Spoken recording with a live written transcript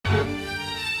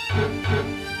From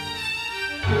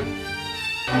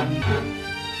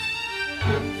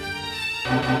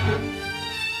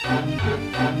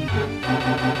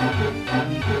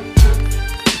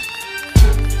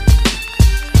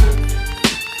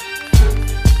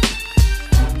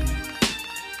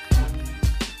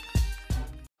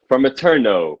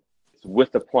Eterno, it's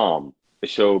With Aplomb, a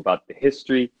show about the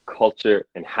history, culture,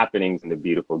 and happenings in the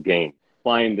beautiful game.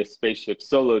 Flying the spaceship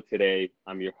solo today,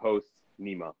 I'm your host,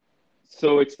 Nima.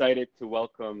 So excited to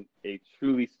welcome a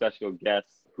truly special guest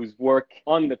whose work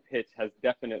on the pitch has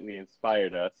definitely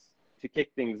inspired us. To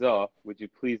kick things off, would you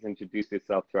please introduce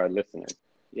yourself to our listeners?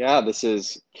 Yeah, this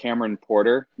is Cameron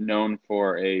Porter, known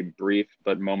for a brief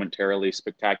but momentarily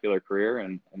spectacular career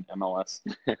in MLS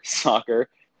soccer.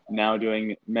 Now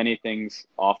doing many things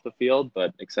off the field,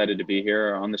 but excited to be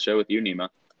here on the show with you, Nima.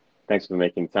 Thanks for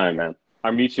making time, man.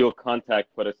 Our mutual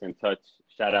contact put us in touch.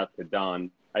 Shout out to Don.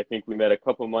 I think we met a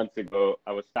couple months ago.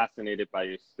 I was fascinated by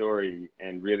your story,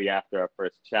 and really after our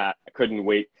first chat, I couldn't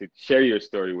wait to share your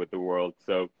story with the world.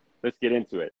 So let's get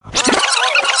into it.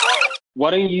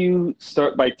 Why don't you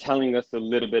start by telling us a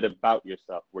little bit about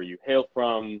yourself, where you hail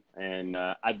from, and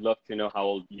I'd love to know how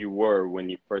old you were when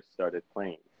you first started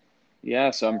playing.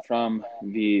 Yeah, so I'm from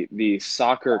the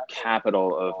soccer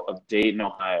capital of Dayton,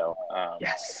 Ohio.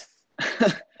 Yes.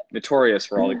 Notorious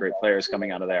for all the great players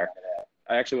coming out of there.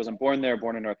 I actually wasn't born there,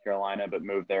 born in North Carolina, but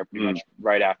moved there pretty much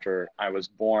right after I was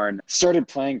born. Started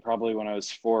playing probably when I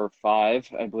was 4 or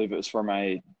 5. I believe it was for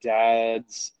my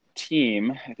dad's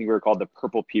team. I think we were called the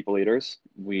Purple People Eaters.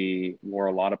 We wore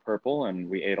a lot of purple and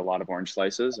we ate a lot of orange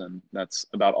slices, and that's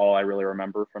about all I really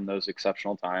remember from those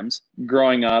exceptional times.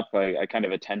 Growing up, I kind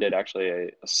of attended actually a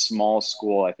small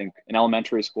school. I think in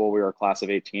elementary school we were a class of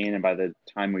 18, and by the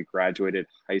time we graduated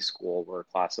high school we were a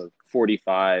class of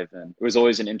 45, and it was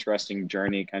always an interesting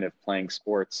journey kind of playing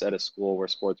sports at a school where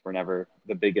sports were never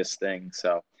the biggest thing.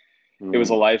 So it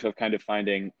was a life of kind of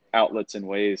finding outlets and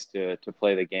ways to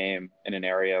play the game in an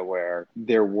area where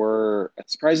there were a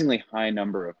surprisingly high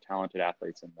number of talented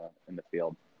athletes in the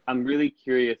field. I'm really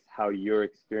curious how your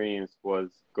experience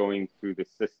was going through the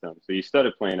system. So you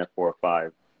started playing at 4 or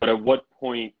 5, but at what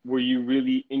point were you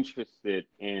really interested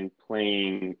in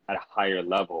playing at a higher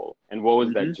level? And what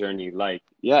was that journey like?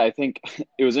 Yeah, I think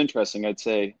it was interesting. I'd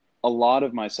say a lot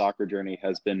of my soccer journey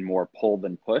has been more pull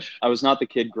than push. I was not the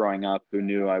kid growing up who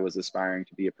knew I was aspiring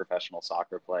to be a professional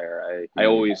soccer player. I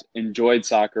always enjoyed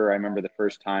soccer. I remember the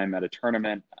first time at a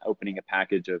tournament, opening a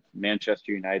package of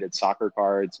Manchester United soccer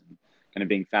cards and kind of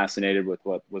being fascinated with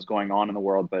what was going on in the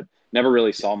world, but never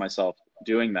really saw myself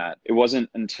doing that. It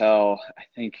wasn't until I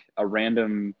think a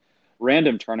random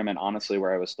tournament, honestly,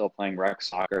 where I was still playing rec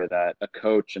soccer, that a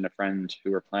coach and a friend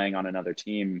who were playing on another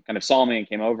team kind of saw me and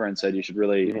came over and said, you should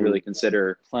really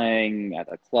consider playing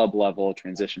at a club level,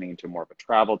 transitioning into more of a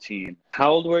travel team.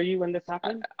 How old were you when this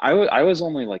happened? I was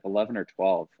only like 11 or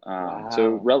 12. Wow.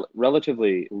 So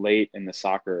relatively late in the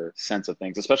soccer sense of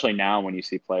things, especially now when you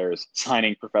see players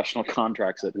signing professional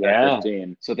contracts at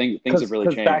 15. So things have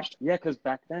really changed. Because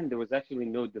back then there was actually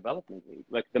no development league.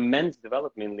 Like the men's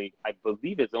development league, I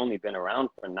believe has only been around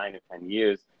for 9 or 10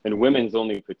 years, and women's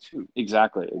only for 2.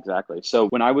 Exactly. So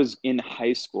when I was in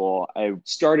high school, I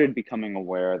started becoming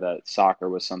aware that soccer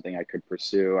was something I could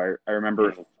pursue. I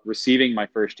remember receiving my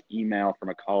first email from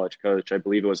a college coach, I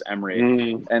believe it was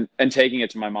Emory, and taking it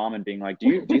to my mom and being like, do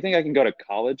you think I can go to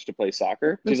college to play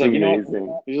soccer? She's like, you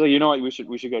know what, we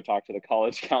should go talk to the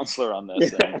college counselor on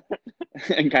this.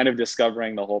 And kind of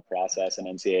discovering the whole process and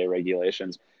NCAA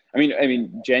regulations. I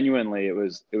mean, genuinely, it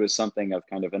was something of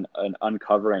kind of an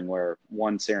uncovering where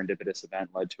one serendipitous event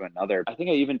led to another. I think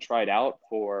I even tried out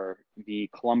for the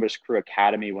Columbus Crew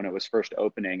Academy when it was first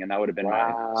opening, and that would have been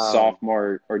my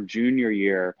sophomore or junior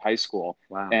year of high school.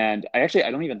 Wow. And I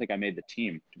don't even think I made the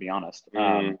team, to be honest.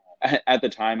 At the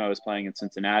time, I was playing in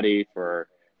Cincinnati for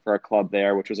a club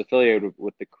there, which was affiliated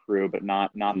with the Crew, but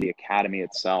not the academy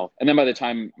itself. And then by the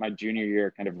time my junior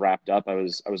year kind of wrapped up, I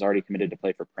was already committed to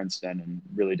play for Princeton, and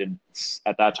really didn't,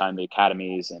 at that time, the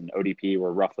academies and ODP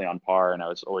were roughly on par, and I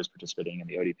was always participating in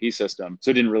the ODP system.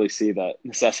 So I didn't really see the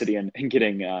necessity in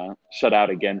getting shut out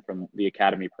again from the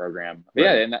academy program. But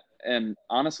yeah, and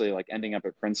honestly, like ending up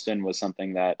at Princeton was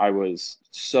something that I was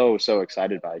so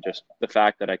excited by. Just the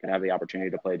fact that I could have the opportunity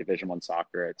to play Division I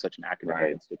soccer at such an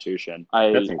academic institution.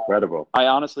 That's incredible. I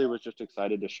honestly was just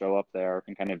excited to show up there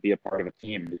and kind of be a part of a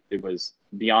team. It was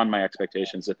beyond my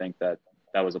expectations to think that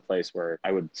was a place where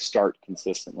I would start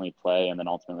consistently play and then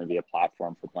ultimately be a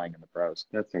platform for playing in the pros.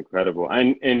 That's incredible.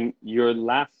 And your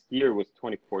last year was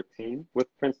 2014 with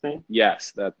Princeton?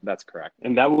 Yes, that's correct.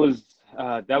 And that was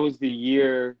That was the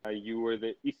year you were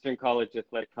the Eastern College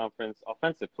Athletic Conference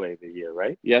Offensive Player of the Year,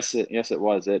 right? Yes, it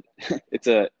was. It's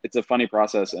a funny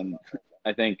process, and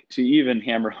I think to even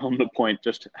hammer home the point,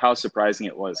 just how surprising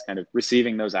it was, kind of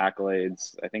receiving those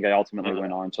accolades. I think I ultimately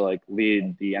went on to like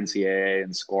lead the NCAA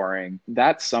in scoring.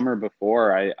 That summer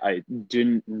before, I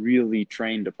didn't really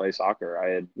train to play soccer.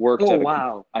 Oh,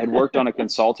 wow. I had worked on a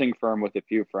consulting firm with a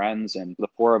few friends, and the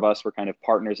four of us were kind of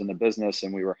partners in the business,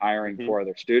 and we were hiring Hmm. four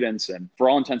other students. And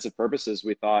for all intents and purposes,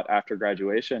 we thought after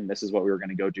graduation, this is what we were going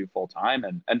to go do full time.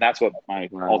 And that's what Wow.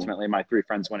 ultimately my three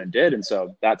friends went and did. And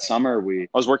so that summer I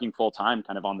was working full time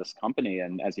kind of on this company.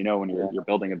 And as you know, when you're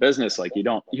building a business, like you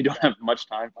don't have much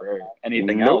time for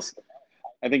anything Nope. else.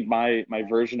 I think my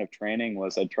version of training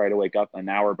was I'd try to wake up an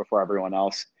hour before everyone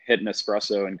else, hit an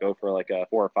espresso, and go for like a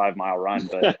 4 or 5 mile run.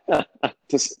 But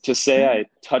to say I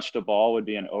touched a ball would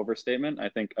be an overstatement. I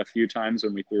think a few times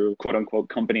when we threw quote unquote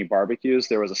company barbecues,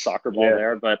 there was a soccer ball Yeah,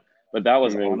 there, but that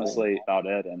was amazing. honestly about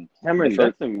it. And the Cameron,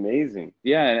 first, that's amazing.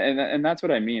 yeah, and that's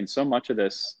what I mean. So much of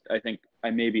this, I think I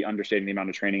may be understating the amount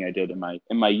of training I did in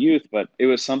my youth, but it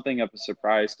was something of a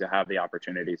surprise to have the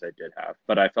opportunities I did have.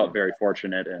 But I felt very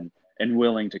fortunate and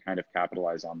willing to kind of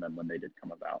capitalize on them when they did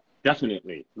come about.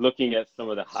 Definitely. Looking at some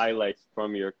of the highlights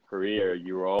from your career,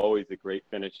 you were always a great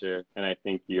finisher, and I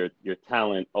think your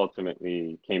talent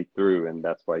ultimately came through, and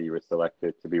that's why you were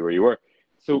selected to be where you were.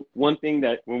 So one thing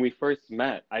that when we first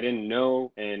met, I didn't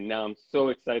know, and now I'm so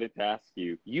excited to ask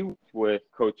you, you worked with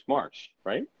Coach Marsh,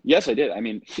 right? Yes, I did. I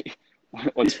mean,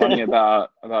 what's funny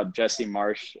about Jesse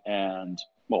Marsh and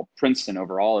well Princeton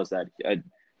overall is that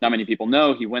not many people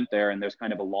know he went there, and there's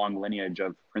kind of a long lineage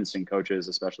of Princeton coaches,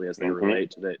 especially as they Mm-hmm.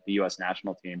 relate to the U.S.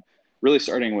 national team. Really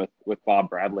starting with Bob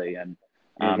Bradley, and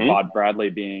Mm-hmm. Bob Bradley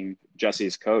being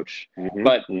Jesse's coach. Mm-hmm.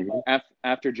 But Mm-hmm.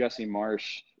 after Jesse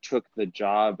Marsh took the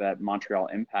job at Montreal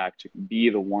Impact to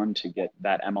be the one to get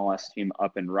that MLS team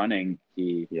up and running,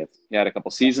 Yes. he had a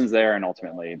couple seasons there, and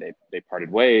ultimately they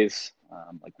parted ways,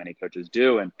 like many coaches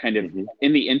do. And kind of Mm-hmm.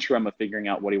 in the interim of figuring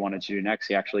out what he wanted to do next,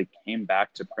 he actually came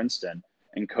back to Princeton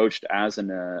and coached as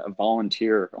a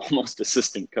volunteer, almost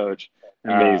assistant coach,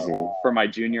 Amazing. for my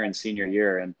junior and senior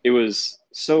year. And it was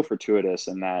so fortuitous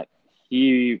in that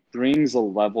he brings a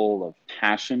level of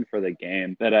passion for the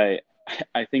game that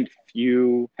I think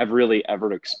few have really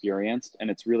ever experienced, and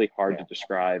it's really hard to Yeah.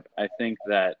 describe. I think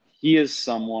that he is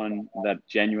someone that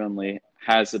genuinely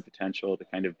has the potential to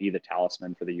kind of be the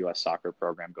talisman for the U.S. soccer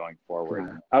program going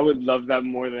forward. I would love that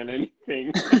more than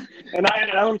anything. And I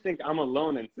don't think I'm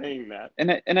alone in saying that.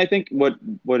 And I think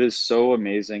what is so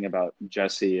amazing about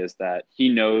Jesse is that he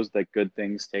knows that good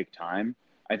things take time.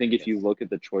 I think if Yes. you look at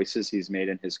the choices he's made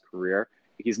in his career,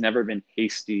 he's never been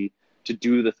hasty to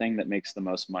do the thing that makes the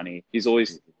most money. He's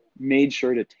always made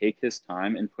sure to take his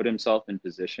time and put himself in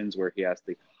positions where he has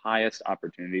the highest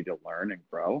opportunity to learn and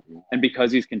grow. Mhm. And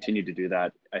because he's continued to do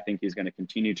that, I think he's going to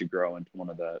continue to grow into one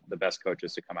of the best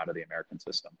coaches to come out of the American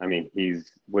system. I mean,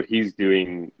 he's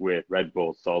doing with Red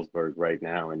Bull Salzburg right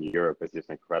now in Europe is just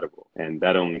incredible. And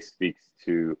that only speaks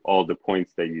to all the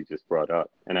points that you just brought up.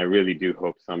 And I really do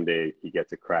hope someday he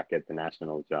gets a crack at the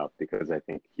national job because I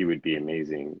think he would be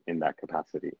amazing in that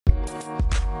capacity.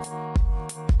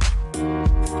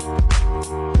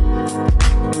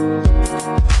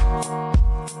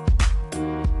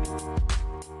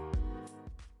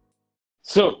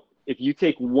 So, if you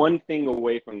take one thing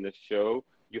away from this show,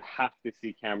 you have to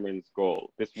see Cameron's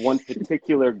goal. This one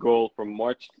particular goal from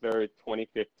March 3rd,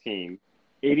 2015,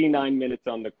 89 minutes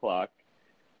on the clock,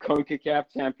 CONCACAF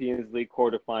Champions League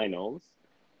quarterfinals.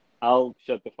 I'll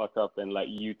shut the fuck up and let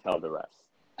you tell the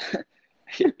rest.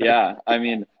 Yeah, I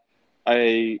mean,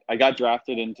 I got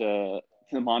drafted into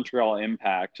the Montreal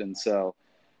Impact, and so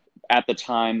at the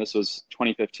time this was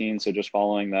 2015, so just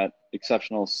following that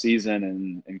exceptional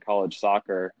season in college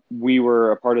soccer, we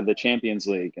were a part of the Champions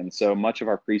League, and so much of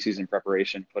our preseason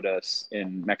preparation put us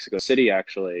in Mexico City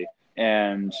actually.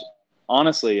 And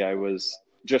honestly, I was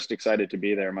just excited to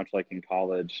be there, much like in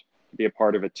college, to be a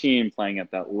part of a team playing at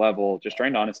that level, just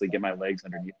trying to honestly get my legs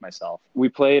underneath myself. We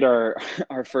played our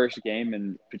our first game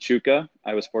in Pachuca.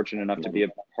 I was fortunate enough to be a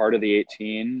part of the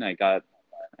 18. I got,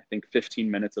 I think, 15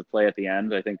 minutes of play at the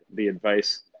end. I think the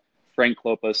advice Frank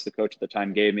Klopas, the coach at the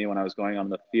time, gave me when I was going on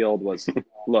the field was,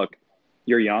 look,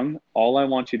 you're young. All I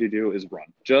want you to do is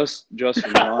run. Just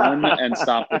run and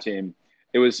stop the team.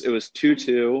 It was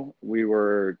 2-2. We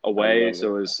were I away, love so it.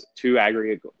 it was two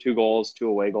aggregate, two goals, two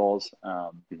away goals.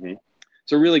 Mm-hmm.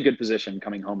 So really good position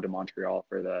coming home to Montreal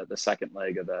for the second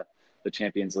leg of the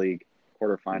Champions League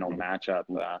quarterfinal Mm-hmm.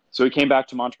 matchup. So we came back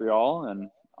to Montreal and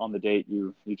on the date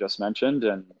you just mentioned,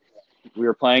 and We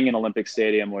were playing in Olympic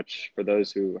Stadium, which for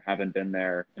those who haven't been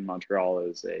there in Montreal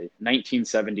is a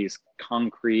 1970s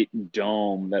concrete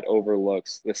dome that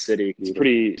overlooks the city. It's a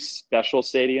pretty special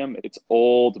stadium. It's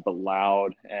old but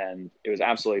loud, and it was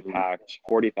absolutely packed.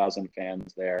 40,000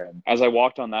 fans there. And as I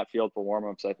walked on that field for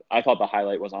warmups, I thought the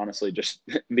highlight was honestly just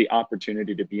the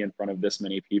opportunity to be in front of this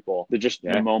many people.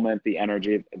 The moment, the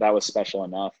energy, that was special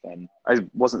enough. And I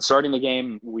wasn't starting the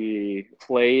game. We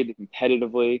played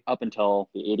competitively up until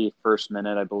the 81st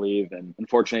minute, I believe. And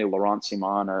unfortunately, Laurent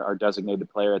Simon, our designated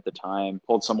player at the time,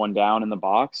 pulled someone down in the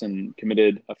box and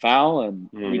committed a foul. And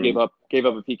we gave up a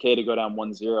PK to go down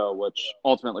 1-0, which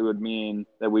ultimately would mean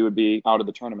that we would be out of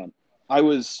the tournament. I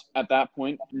was, at that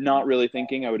point, not really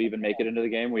thinking I would even make it into the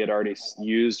game. We had already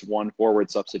used one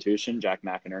forward substitution. Jack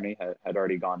McInerney had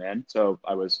already gone in. So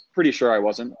I was pretty sure I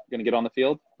wasn't going to get on the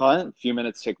field. But a few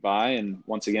minutes ticked by, and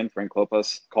once again, Frank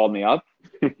Klopas called me up.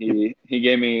 He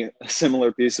gave me a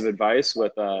similar piece of advice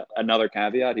with another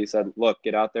caveat. He said, look,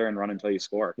 get out there and run until you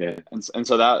score. Yeah. And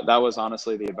so that was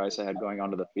honestly the advice I had going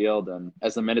onto the field. And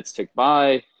as the minutes ticked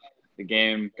by, the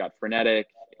game got frenetic.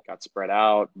 Got spread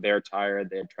out. They're tired.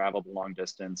 They had traveled a long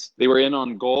distance. They were in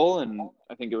on goal, and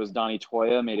I think it was Donny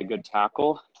Toya made a good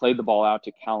tackle, played the ball out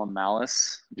to Callum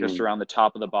Malice just around the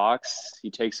top of the box.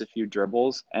 He takes a few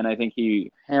dribbles, and I think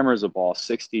he hammers a ball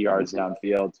 60 yards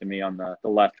downfield to me on the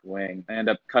left wing. I end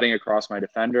up cutting across my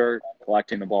defender,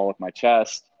 collecting the ball with my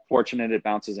chest. Fortunate it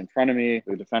bounces in front of me.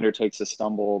 The defender takes a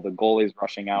stumble. The goalie's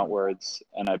rushing outwards,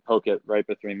 and I poke it right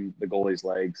between the goalie's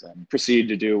legs and proceed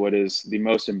to do what is the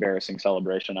most embarrassing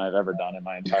celebration I've ever done in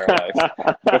my entire life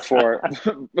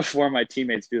before my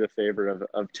teammates do the favor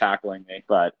of tackling me.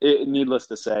 But needless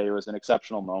to say, it was an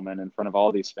exceptional moment in front of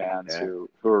all these fans who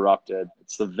erupted.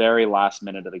 It's the very last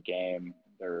minute of the game.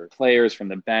 Their players from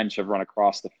the bench have run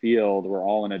across the field. We're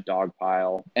all in a dog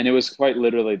pile. And it was quite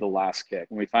literally the last kick.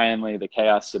 When we finally, the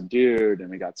chaos subdued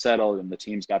and we got settled and the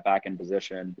teams got back in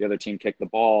position, the other team kicked the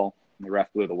ball and the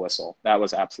ref blew the whistle. That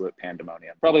was absolute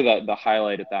pandemonium. Probably the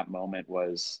highlight at that moment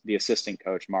was the assistant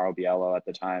coach, Mauro Biello, at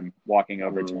the time, walking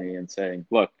over to me and saying,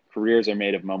 look, careers are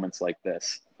made of moments like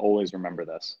this. Always remember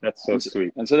this. That's so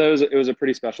sweet. And so it was a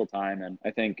pretty special time. And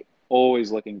I think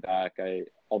always looking back,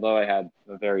 although I had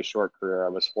a very short career, I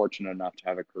was fortunate enough to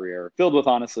have a career filled with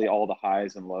honestly all the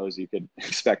highs and lows you could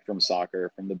expect from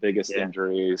soccer, from the biggest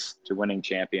injuries to winning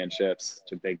championships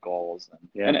to big goals.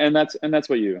 And that's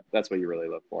what you really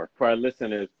look for. For our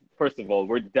listeners, first of all,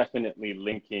 we're definitely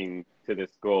linking to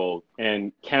this goal,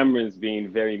 and Cameron's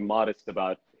being very modest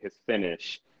about his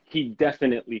finish. He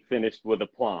definitely finished with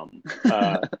aplomb.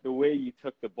 The way you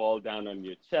took the ball down on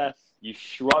your chest, you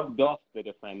shrugged off the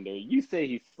defender. You say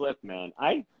he slipped, man.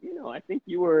 I think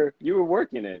you were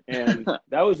working it, and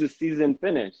that was a seasoned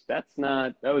finish. That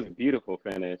was a beautiful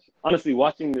finish. Honestly,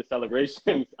 watching the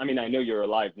celebrations, I mean, I know you're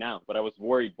alive now, but I was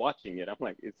worried watching it. I'm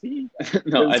like, is he?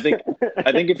 No, I think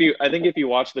if you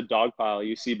watch the dog pile,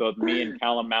 you see both me and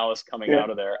Callum Malice coming out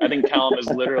of there. I think Callum is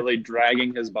literally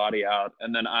dragging his body out,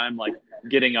 and then I'm like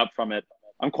getting up from it.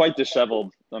 I'm quite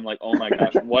disheveled. I'm like, oh my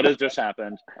gosh, what has just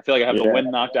happened? I feel like I have the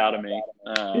wind knocked out of me.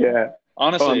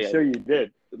 Honestly, I'm sure you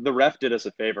did. The ref did us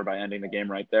a favor by ending the game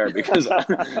right there, because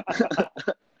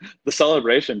the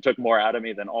celebration took more out of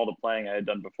me than all the playing I had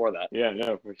done before that. Yeah,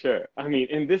 no, for sure. I mean,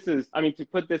 to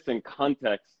put this in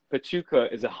context,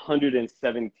 Pachuca is a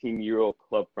 117-year-old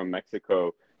club from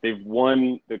Mexico. They've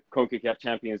won the CONCACAF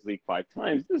Champions League 5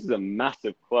 times. This is a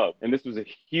massive club. And this was a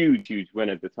huge, huge win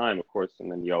at the time, of course.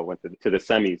 And then y'all went to the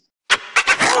semis.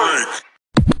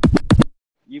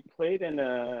 You played in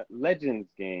a Legends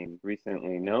game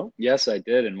recently, no? Yes, I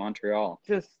did, in Montreal.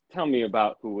 Just tell me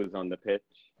about who was on the pitch.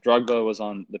 Drogba was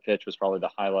on the pitch, was probably the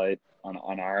highlight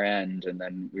on our end. And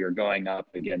then we were going up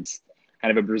against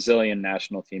kind of a Brazilian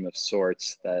national team of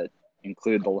sorts that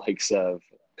include the likes of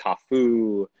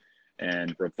Cafu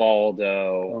and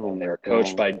Rivaldo, and they were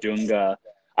coached by Dunga.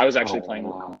 I was actually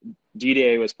playing,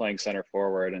 Didier was playing center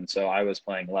forward, and so I was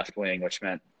playing left wing, which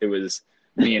meant it was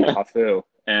me and Cafu.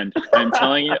 And I'm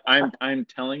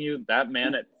telling you, that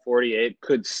man at 48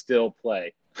 could still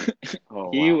play.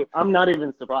 I'm not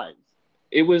even surprised.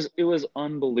 It was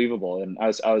unbelievable. And I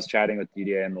was chatting with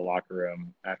Didier in the locker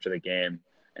room after the game,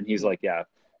 and he's like, yeah,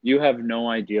 you have no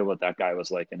idea what that guy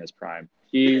was like in his prime.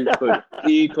 He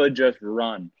could just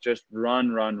run. And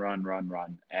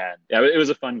yeah, it was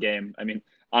a fun game. I mean,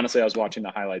 honestly, I was watching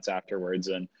the highlights afterwards,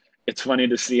 and it's funny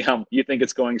to see how you think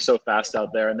it's going so fast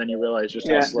out there, and then you realize just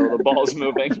how slow the ball's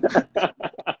moving.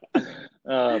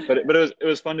 But it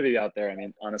was fun to be out there. I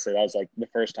mean, honestly, that was like the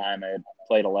first time I had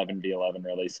played 11v11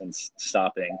 really since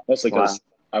stopping. Mostly because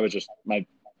I was just I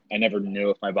never knew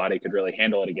if my body could really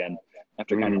handle it again.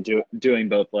 after kind of doing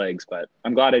both legs. But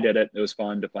I'm glad I did it. It was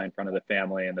fun to play in front of the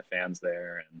family and the fans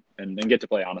there, and get to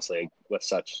play honestly with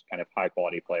such kind of high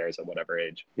quality players at whatever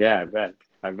age. Yeah, I bet.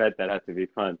 I bet that had to be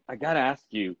fun. I gotta ask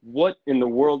you, what in the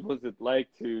world was it like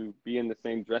to be in the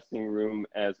same dressing room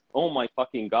as, oh my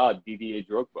fucking God, Didier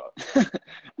Drogba?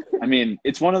 I mean,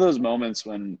 it's one of those moments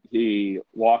when he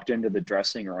walked into the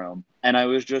dressing room and I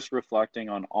was just reflecting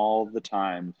on all the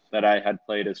times that I had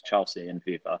played as Chelsea in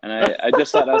FIFA. And I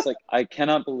just thought, I was like, I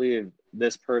cannot believe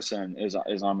this person is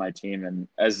on my team. And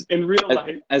as in real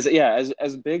life,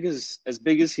 as big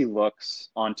as he looks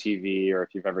on TV, or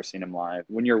if you've ever seen him live,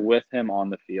 when you're with him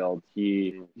on the field,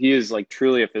 he is like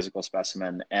truly a physical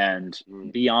specimen. And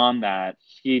beyond that,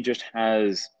 he just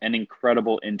has an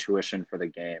incredible intuition for the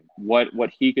game. What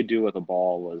he could do with a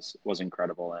ball was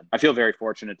incredible. And I feel very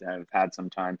fortunate to have had some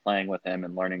time playing with him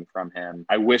and learning from him.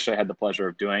 I wish I had the pleasure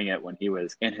of doing it when he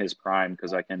was in his prime,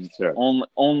 because I can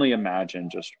only imagine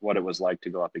just what it was like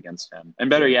to go up against him. And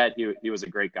better yet, he was a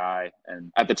great guy.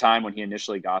 And at the time when he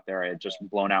initially got there, I had just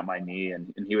blown out my knee,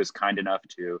 and he was kind enough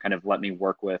to kind of let me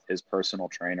work with his personal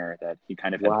trainer that he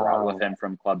kind of had brought with him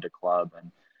from club to club. And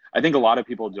I think a lot of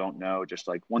people don't know, just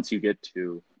like once you get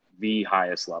to the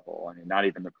highest level, I mean, not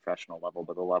even the professional level,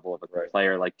 but the level of a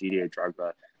player like Didier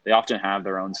Drogba, they often have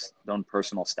their own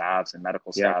personal staffs and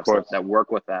medical staffs that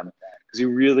work with them, because you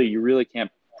really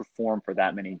can't perform for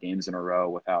that many games in a row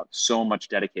without so much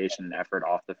dedication and effort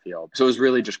off the field. So it was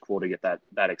really just cool to get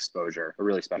that exposure, a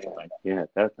really special thing. Yeah,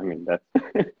 that's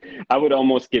I would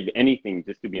almost give anything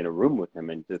just to be in a room with him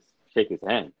and just shake his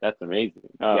hand. That's amazing.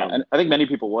 Yeah, and I think many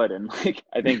people would. And like,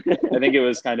 I think it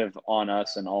was kind of on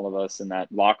us and all of us in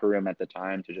that locker room at the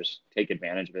time to just take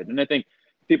advantage of it. And I think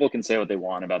people can say what they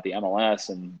want about the MLS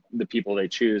and the people they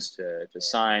choose to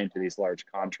sign to these large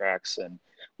contracts, and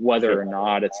whether or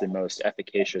not it's the most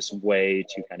efficacious way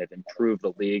to kind of improve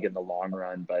the league in the long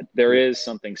run. But there is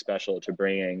something special to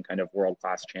bringing kind of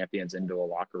world-class champions into a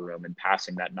locker room and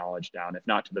passing that knowledge down, if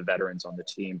not to the veterans on the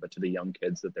team, but to the young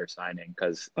kids that they're signing,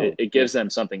 because it gives them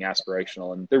something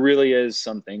aspirational. And there really is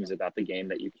some things about the game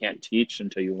that you can't teach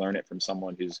until you learn it from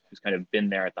someone who's kind of been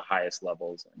there at the highest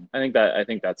levels. And I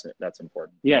think that's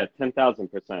important. Yeah,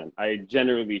 10,000%. I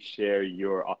generally share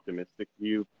your optimistic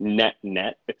view. Net,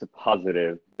 it's a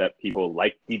positive that people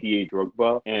like Didier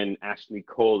Drogba and Ashley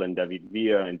Cole and David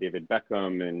Villa and David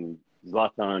Beckham and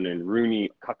Zlatan and Rooney,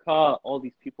 Kaká, all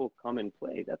these people come and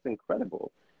play. That's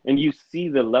incredible. And you see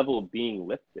the level being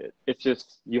lifted. It's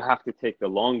just, you have to take the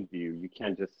long view. You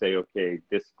can't just say, okay,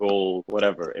 this goal,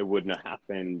 whatever, it wouldn't have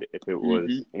happened if it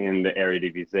was in the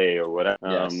Eredivisie or whatever.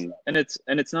 Yes. And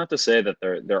it's not to say that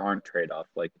there aren't trade-offs.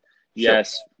 Like,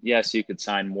 yes, you could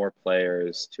sign more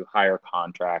players to higher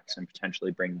contracts and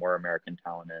potentially bring more American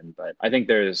talent in. But I think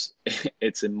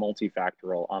it's a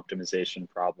multifactorial optimization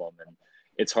problem. And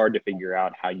it's hard to figure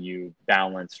out how you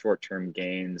balance short-term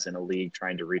gains in a league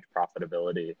trying to reach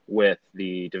profitability with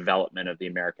the development of the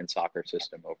American soccer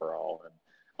system overall. And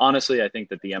honestly, I think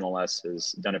that the MLS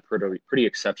has done a pretty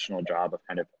exceptional job of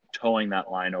kind of towing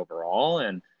that line overall.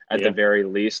 And at the very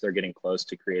least, they're getting close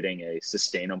to creating a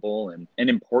sustainable and an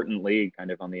important league kind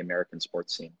of on the American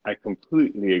sports scene. I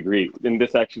completely agree. And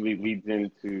this actually leads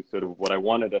into sort of what I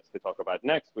wanted us to talk about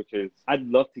next, which is I'd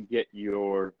love to get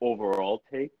your overall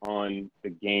take on the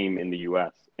game in the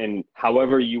US. And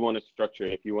however you want to structure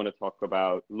it, if you want to talk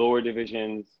about lower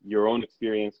divisions, your own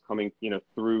experience coming,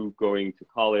 through going to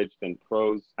college, then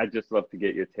pros, I'd just love to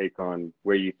get your take on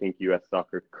where you think US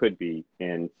soccer could be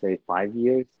in, say, 5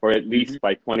 years, or at least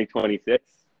by 2026.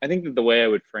 I think that the way I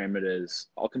would frame it is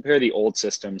I'll compare the old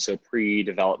system, so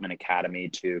pre-development academy,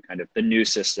 to kind of the new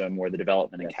system where the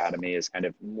development academy is kind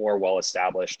of more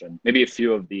well-established, and maybe a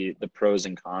few of the pros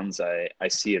and cons I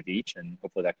see of each, and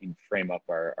hopefully that can frame up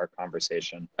our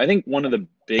conversation. I think one of the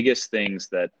biggest things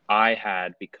that I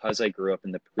had, because I grew up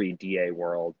in the pre-DA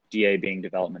world, DA being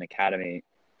development academy,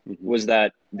 was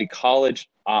that the college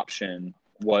option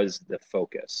was the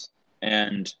focus.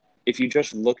 And if you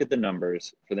just look at the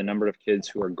numbers for the number of kids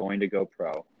who are going to go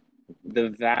pro, the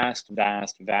vast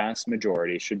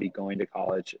majority should be going to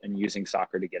college and using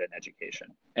soccer to get an education.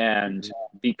 And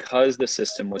because the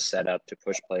system was set up to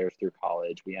push players through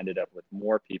college, we ended up with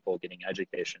more people getting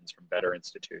educations from better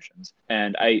institutions.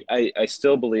 And I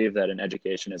still believe that an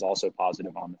education is also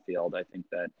positive on the field. I think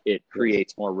that it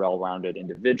creates more well-rounded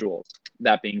individuals.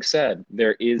 That being said,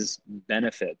 there is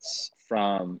benefits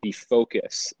from the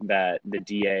focus that the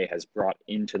DA has brought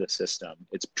into the system.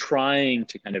 It's trying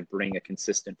to kind of bring a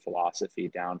consistent philosophy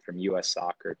down from US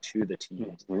soccer to the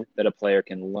teams that a player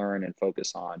can learn and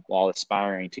focus on while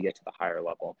aspiring to get to the higher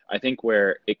level. I think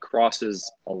where it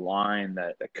crosses a line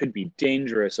that could be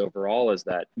dangerous overall is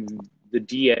that the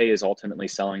DA is ultimately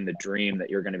selling the dream that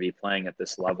you're going to be playing at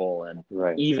this level. And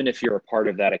Right. even if you're a part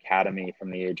of that academy from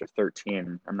the age of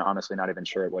 13, I'm honestly not even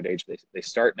sure at what age they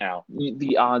start now,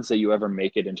 the odds that you ever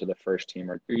make it into the first team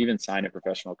or even sign a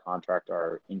professional contract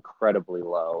are incredibly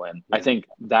low. And I think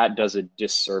that does a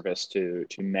disservice to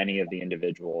many of the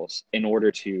individuals in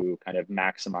order to kind of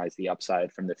maximize the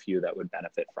upside from the few that would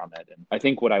benefit from it. And I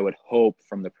think what I would hope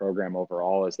from the program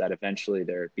overall is that eventually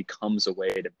there becomes a way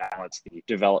to balance the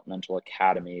developmental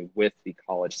academy with the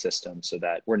college system so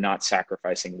that we're not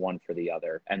sacrificing one for the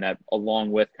other. And that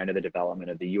along with kind of the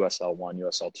development of the USL1,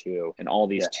 USL2, and all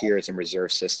these tiers and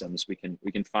reserve systems, we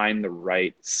can find the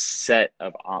right set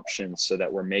of options so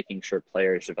that we're making sure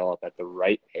players develop at the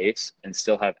right pace and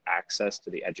still have access to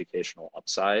the educational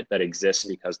upside that exists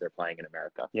because they're playing in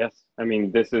America. Yes. I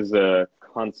mean, this is a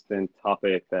constant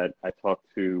topic that I talk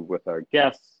to with our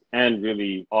guests and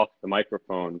really off the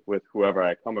microphone with whoever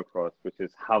I come across, which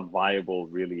is how viable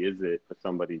really is it for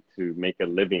somebody to make a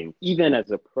living, even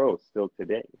as a pro still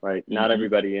today, right? Mm-hmm. Not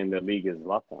everybody in the league is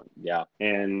Zlatan. Yeah.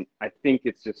 And I think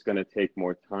it's just going to take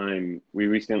more time. We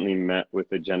recently met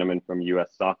with a gentleman from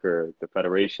US Soccer, the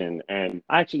federation, and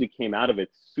I actually came out of it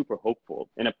super hopeful.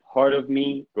 And a part of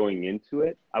me going into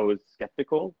it, I was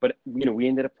skeptical, but we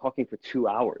ended up talking for 2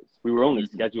 hours. We were only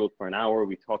scheduled for an hour.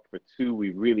 We talked for 2.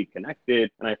 We really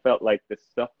connected. And I felt like the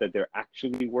stuff that they're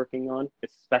actually working on,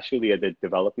 especially at the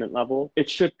development level, it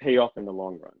should pay off in the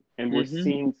long run. And we're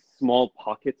seeing small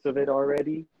pockets of it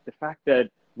already. The fact that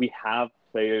we have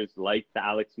players like the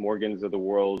Alex Morgans of the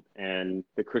world and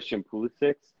the Christian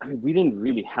Pulisics. I mean, we didn't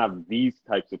really have these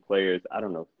types of players,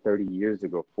 30 years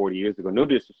ago, 40 years ago. No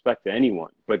disrespect to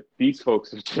anyone, but these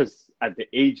folks are just at the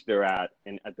age they're at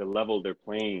and at the level they're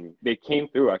playing. They came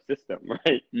through our system,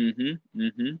 right?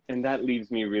 And that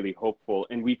leaves me really hopeful.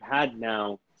 And we've had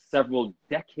now several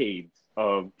decades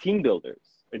of team builders.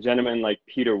 A gentleman like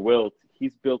Peter Wilt,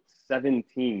 he's built 7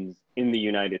 teams in the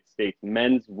United States,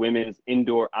 men's, women's,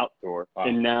 indoor, outdoor. Wow.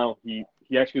 And now he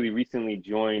actually recently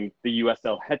joined the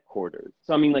USL headquarters.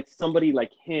 So, I mean, like somebody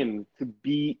like him to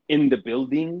be in the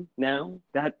building now,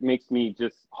 that makes me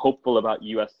just hopeful about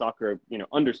US soccer,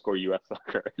 underscore US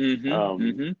soccer.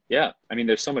 Yeah. I mean,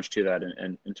 there's so much to that.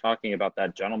 And talking about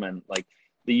that gentleman, like,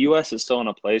 the U.S. is still in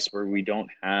a place where we don't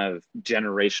have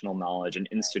generational knowledge and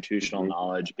institutional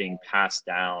knowledge being passed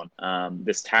down.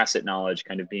 This tacit knowledge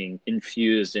kind of being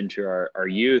infused into our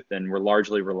youth, and we're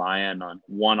largely reliant on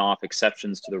one-off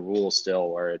exceptions to the rule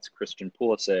still, where it's Christian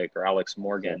Pulisic or Alex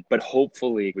Morgan. But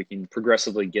hopefully we can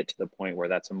progressively get to the point where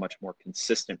that's a much more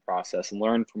consistent process,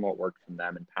 learn from what worked from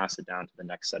them and pass it down to the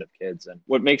next set of kids. And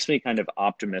what makes me kind of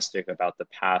optimistic about the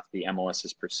path the MLS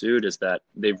has pursued is that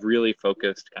they've really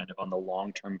focused kind of on the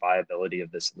long-term viability of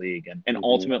this league. And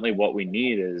ultimately what we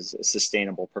need is a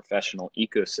sustainable professional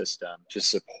ecosystem to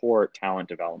support talent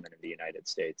development in the United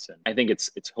States. And I think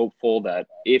it's hopeful that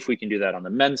if we can do that on the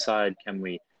men's side, can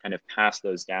we kind of pass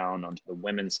those down onto the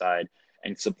women's side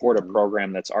and support a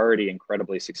program that's already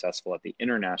incredibly successful at the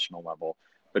international level,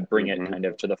 but bring it kind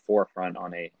of to the forefront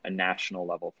on a national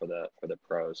level for the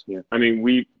pros. Yeah. I mean,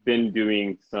 we've been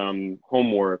doing some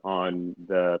homework on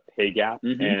the pay gap,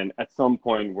 and at some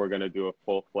point we're going to do a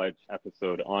full-fledged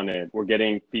episode on it. We're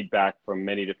getting feedback from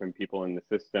many different people in the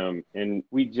system, and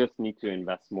we just need to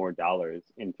invest more dollars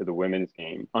into the women's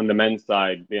game. On the men's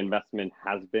side, the investment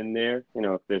has been there.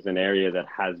 If there's an area that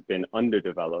has been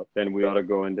underdeveloped, then we ought to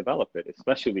go and develop it,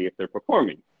 especially if they're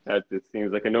performing. That just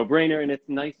seems like a no-brainer, and it's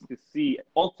nice to see.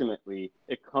 Ultimately,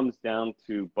 it comes down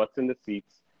to butts in the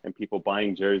seats and people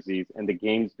buying jerseys and the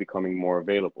games becoming more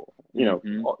available.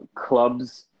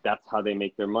 Clubs, that's how they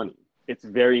make their money. It's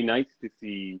very nice to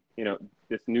see,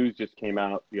 this news just came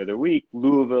out the other week.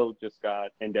 Louisville just got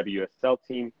NWSL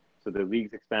team. So the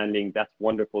league's expanding. That's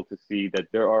wonderful to see that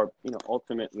there are,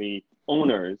 ultimately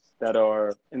owners that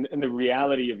are, and the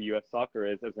reality of U.S. soccer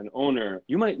is, as an owner,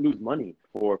 you might lose money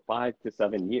for 5 to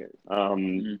 7 years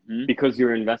because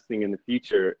you're investing in the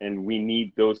future. And we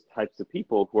need those types of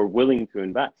people who are willing to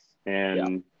invest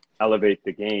and elevate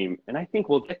the game. And I think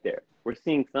we'll get there. We're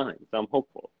seeing signs. So I'm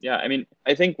hopeful. Yeah. I mean,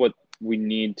 I think what we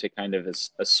need to kind of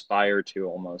aspire to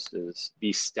almost is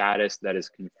the status that is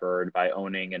conferred by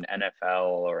owning an NFL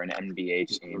or an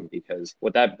NBA team, because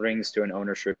what that brings to an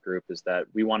ownership group is that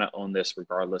we want to own this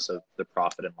regardless of the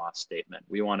profit and loss statement.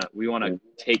 We want to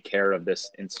take care of this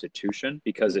institution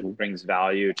because it brings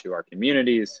value to our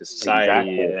communities, to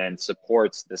society, and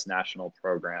supports this national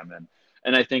program.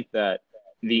 And I think that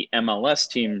the MLS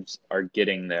teams are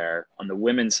getting there. On the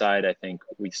women's side, I think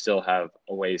we still have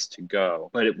a ways to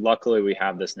go. But luckily, we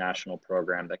have this national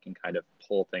program that can kind of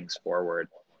pull things forward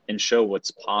and show what's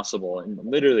possible, and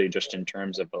literally just in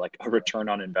terms of like a return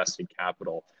on invested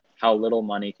capital, how little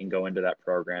money can go into that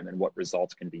program and what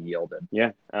results can be yielded.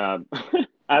 Yeah.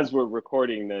 As we're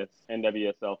recording this,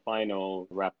 NWSL final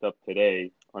wrapped up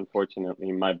today.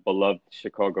 Unfortunately, my beloved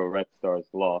Chicago Red Stars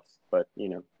lost, but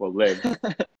we'll live.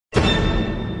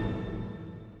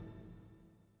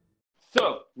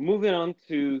 So, moving on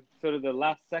to sort of the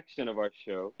last section of our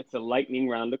show. It's a lightning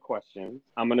round of questions.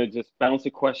 I'm going to just bounce a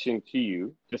question to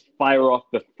you. Just fire off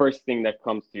the first thing that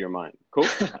comes to your mind. Cool?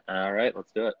 All right,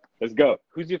 let's do it. Let's go.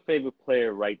 Who's your favorite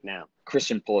player right now?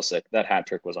 Christian Pulisic. That hat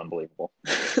trick was unbelievable.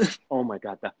 Oh my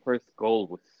God, that first goal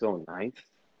was so nice.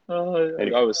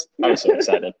 Anyway. I was so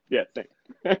excited. Yeah,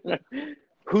 thanks.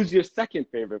 Who's your second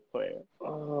favorite player?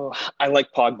 Oh, I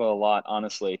like Pogba a lot,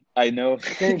 honestly. I know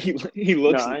he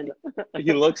looks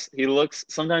he looks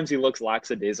sometimes he looks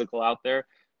lackadaisical out there,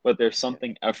 but there's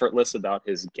something effortless about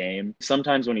his game.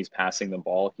 Sometimes when he's passing the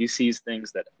ball, he sees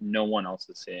things that no one else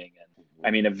is seeing. And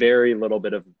I mean, a very little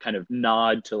bit of kind of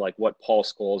nod to like what Paul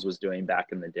Scholes was doing back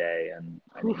in the day. And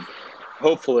I mean,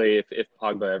 hopefully if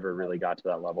Pogba ever really got to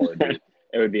that level,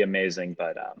 it would be amazing,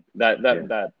 but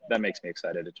that makes me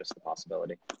excited at just the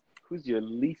possibility. Who's your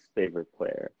least favorite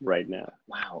player right now?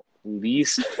 Wow,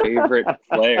 least favorite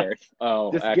player.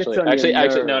 Oh, Just actually,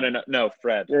 no,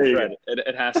 Fred. Fred.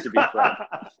 It has to be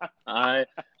Fred.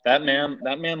 That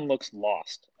man looks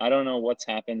lost. I don't know what's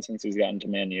happened since he's gotten to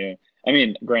Man U. I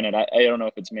mean, granted, I don't know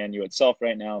if it's Man U itself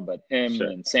right now, but him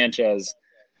and Sanchez.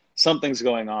 Something's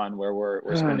going on where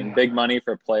we're spending big money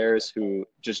for players who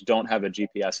just don't have a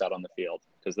GPS out on the field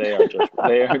because they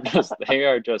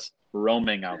are just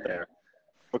roaming out there.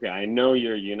 Okay, I know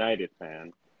you're a United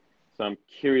fan, so I'm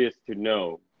curious to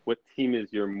know what team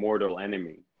is your mortal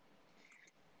enemy.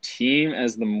 Team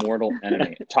as the mortal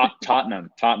enemy,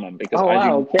 Tottenham, because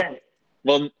okay.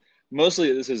 Well,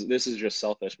 mostly this is just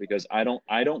selfish because I don't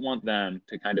want them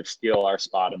to kind of steal our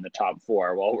spot in the top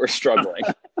 4 while we're struggling.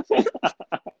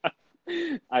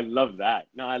 I love that.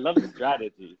 No, I love the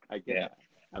strategy. I get it.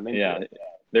 I'm into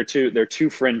it. They're too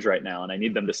fringe right now, and I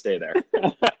need them to stay there.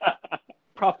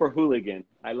 Proper hooligan.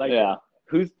 I like it.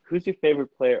 Who's your favorite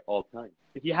player all time?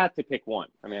 If you had to pick one,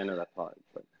 I mean, I know that's hard,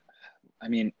 but I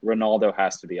mean, Ronaldo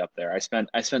has to be up there. I spent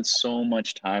so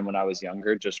much time when I was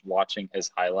younger just watching his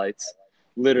highlights,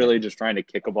 literally just trying to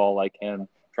kick a ball like him,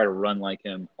 try to run like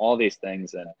him, all these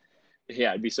things, and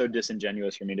it'd be so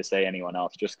disingenuous for me to say anyone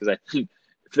else, just because I think.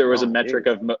 If there was a metric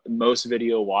of most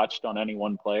video watched on any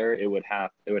one player, it would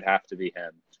have to be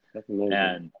him. That's amazing.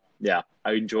 And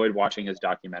I enjoyed watching his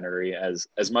documentary as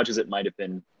much as it might have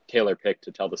been tailor-picked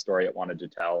to tell the story it wanted to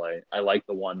tell. I like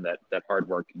the one that hard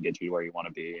work can get you where you want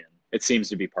to be, and it seems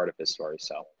to be part of his story.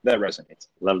 So that resonates.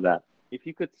 Love that. If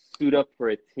you could suit up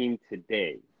for a team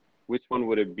today, which one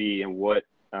would it be, and where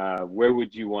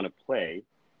would you want to play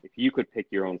if you could pick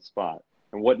your own spot,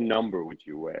 and what number would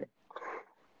you wear?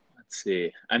 Let's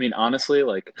see. I mean, honestly,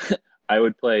 like I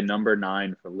would play number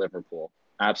 9 for Liverpool.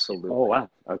 Absolutely. Oh, wow.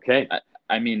 Okay.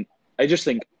 I mean, I just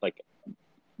think like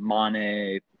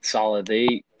Mane, Salah,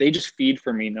 they just feed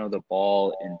Firmino the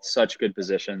ball in such good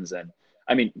positions. And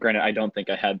I mean, granted, I don't think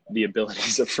I had the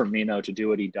abilities of Firmino to do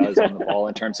what he does on the ball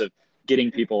in terms of getting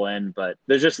people in, but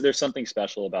there's something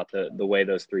special about the way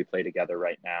those 3 play together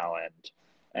right now.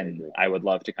 And I would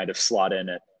love to kind of slot in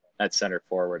at center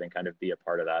forward and kind of be a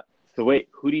part of that. So wait,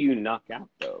 who do you knock out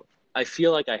though? I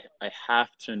feel like I have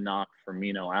to knock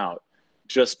Firmino out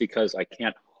just because I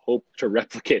can't hope to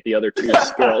replicate the other 2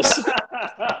 skills.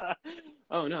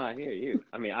 Oh no, I hear you.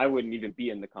 I mean, I wouldn't even be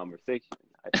in the conversation.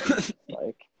 I think,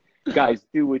 like, guys,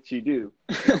 do what you do.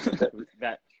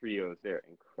 That trio, they're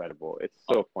incredible. It's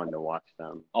so fun to watch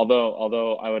them.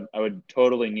 Although I would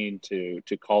totally need to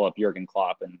call up Jurgen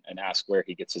Klopp and ask where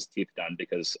he gets his teeth done,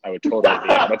 because I would totally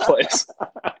be out of place.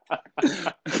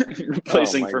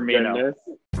 Replacing Firmino. Goodness.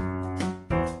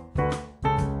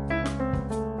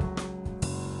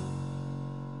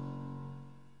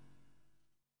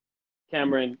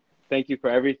 Cameron, thank you for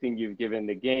everything you've given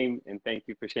the game, and thank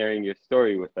you for sharing your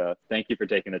story with us. Thank you for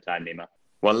taking the time, Nima.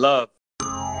 One love.